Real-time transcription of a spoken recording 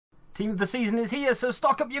Team of the season is here, so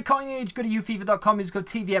stock up your coinage. Go to ufifa.com, use code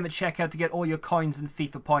TVM at checkout to get all your coins and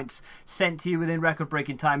FIFA points sent to you within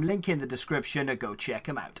record-breaking time. Link in the description, go check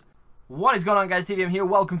them out. What is going on, guys? TVM here.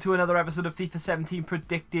 Welcome to another episode of FIFA 17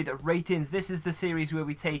 Predicted Ratings. This is the series where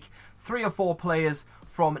we take 3 or 4 players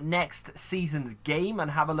from next season's game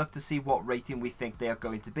and have a look to see what rating we think they are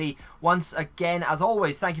going to be. Once again, as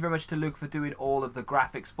always, thank you very much to Luke for doing all of the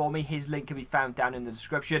graphics for me. His link can be found down in the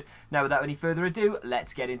description. Now, without any further ado,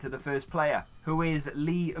 let's get into the first player, who is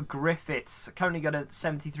Lee Griffiths. Currently got a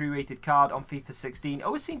 73 rated card on FIFA 16.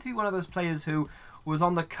 Always seemed to be one of those players who was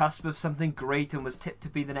on the cusp of something great and was tipped to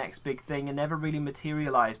be the next big thing and never really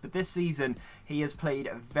materialised. But this season, he has played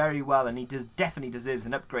very well and he definitely deserves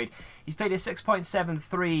an upgrade. He's played a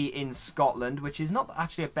 6.73 in Scotland, which is not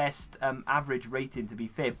actually a best average rating, to be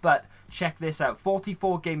fair. But check this out,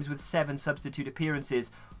 44 games with 7 substitute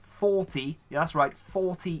appearances, 40, yeah, that's right,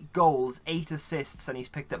 40 goals, 8 assists, and he's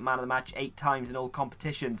picked up man of the match 8 times in all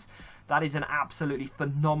competitions. That is an absolutely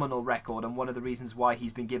phenomenal record and one of the reasons why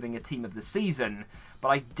he's been giving a team of the season. But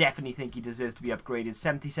I definitely think he deserves to be upgraded.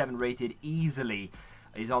 77 rated easily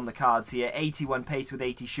is on the cards here. 81 pace with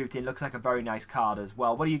 80 shooting. Looks like a very nice card as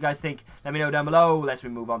well. What do you guys think? Let me know down below. Let's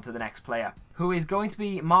move on to the next player, who is going to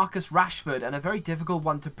be Marcus Rashford, and a very difficult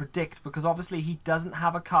one to predict because obviously he doesn't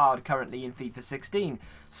have a card currently in FIFA 16.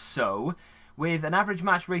 So, with an average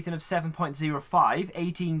match rating of 7.05,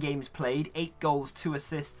 18 games played, 8 goals, 2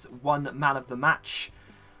 assists, 1 man of the match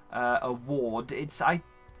award. I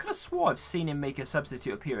could have swore I've seen him make a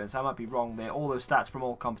substitute appearance. I might be wrong there. All those stats from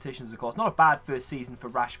all competitions, of course. Not a bad first season for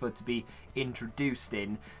Rashford to be introduced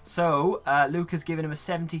in. So, Luke has given him a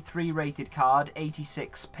 73 rated card,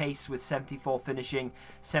 86 pace with 74 finishing,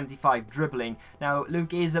 75 dribbling. Now,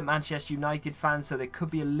 Luke is a Manchester United fan, so there could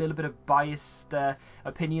be a little bit of biased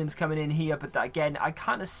opinions coming in here. But again, I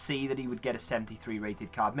kind of see that he would get a 73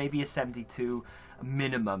 rated card. Maybe a 72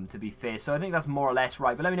 minimum, to be fair. So I think that's more or less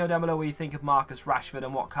right. But let me know down below what you think of Marcus Rashford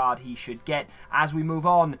and what card he should get as we move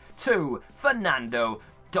on to Fernando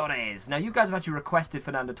Torres. Now, you guys have actually requested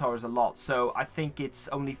Fernando Torres a lot, so I think it's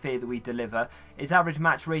only fair that we deliver. His average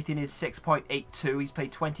match rating is 6.82. He's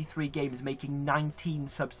played 23 games, making 19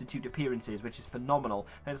 substitute appearances, which is phenomenal.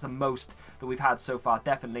 That's the most that we've had so far,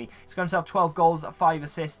 definitely. He's got himself 12 goals, 5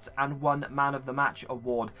 assists, and 1 man of the match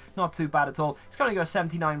award. Not too bad at all. He's currently got a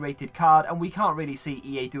 79 rated card, and we can't really see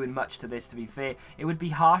EA doing much to this, to be fair. It would be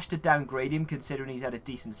harsh to downgrade him, considering he's had a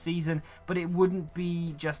decent season, but it wouldn't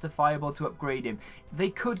be justifiable to upgrade him. They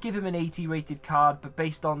could give him an 80 rated card, but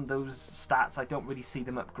based on those stats, I don't really see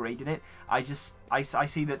them upgrading it. I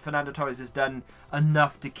see that Fernando Torres has done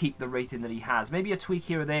enough to keep the rating that he has. Maybe a tweak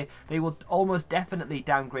here or there. They will almost definitely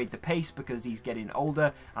downgrade the pace because he's getting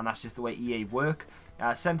older, and that's just the way EA work.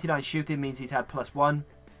 79 shooting means he's had +1.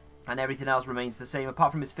 And everything else remains the same,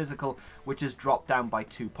 apart from his physical, which has dropped down by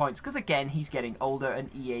 2 points. Because again, he's getting older,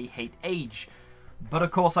 and EA hate age. But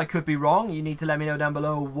of course I could be wrong. You need to let me know down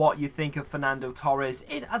below what you think of Fernando Torres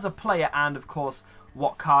as a player, and of course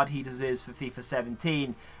what card he deserves for FIFA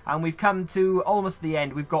 17. And we've come to almost the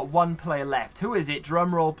end. We've got one player left. Who is it?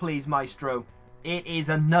 Drum roll please, maestro. It is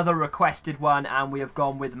another requested one, and we have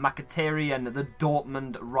gone with Mkhitaryan, the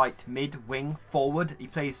Dortmund right mid wing forward. He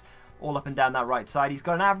plays all up and down that right side. He's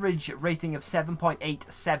got an average rating of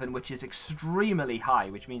 7.87, which is extremely high,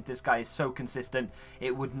 which means this guy is so consistent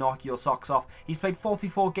it would knock your socks off. He's played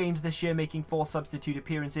 44 games this year, making 4 substitute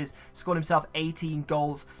appearances, scored himself 18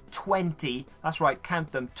 goals, 20, that's right,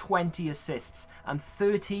 count them, 20 assists, and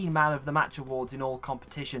 13 man of the match awards in all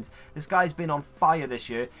competitions. This guy's been on fire this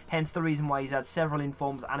year, hence the reason why he's had several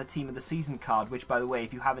informs and a team of the season card, which, by the way,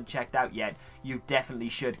 if you haven't checked out yet, you definitely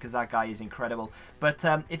should, because that guy is incredible. But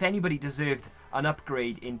if anybody deserved an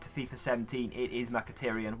upgrade into FIFA 17, it is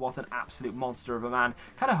Mkhitaryan. What an absolute monster of a man.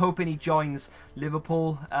 Kind of hoping he joins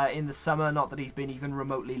Liverpool in the summer. Not that he's been even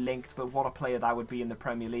remotely linked, but what a player that would be in the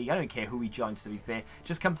Premier League. I don't care who he joins, to be fair.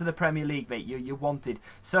 Just come to the Premier League, mate. You're wanted.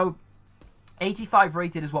 So 85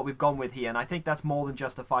 rated is what we've gone with here, and I think that's more than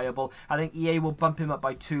justifiable. I think EA will bump him up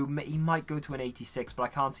by 2. He might go to an 86, but I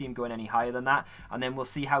can't see him going any higher than that. And then we'll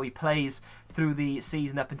see how he plays through the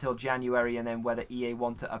season up until January, and then whether EA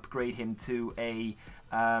want to upgrade him to a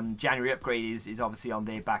January upgrade is obviously on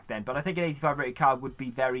their back then. But I think an 85 rated card would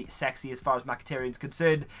be very sexy as far as Mkhitaryan's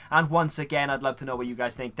concerned. And once again, I'd love to know what you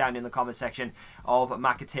guys think down in the comment section of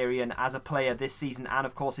Mkhitaryan as a player this season, and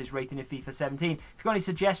of course his rating in FIFA 17. If you've got any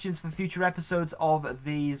suggestions for future episodes of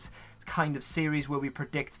these kind of series where we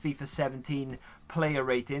predict FIFA 17 player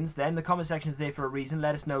ratings, then the comment section is there for a reason.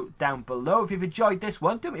 Let us know down below. If you've enjoyed this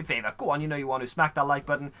one, do me a favour, go on, you know you want to, smack that like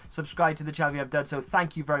button, subscribe to the channel if you have done so.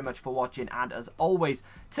 Thank you very much for watching, and as always,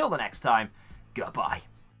 till the next time, goodbye.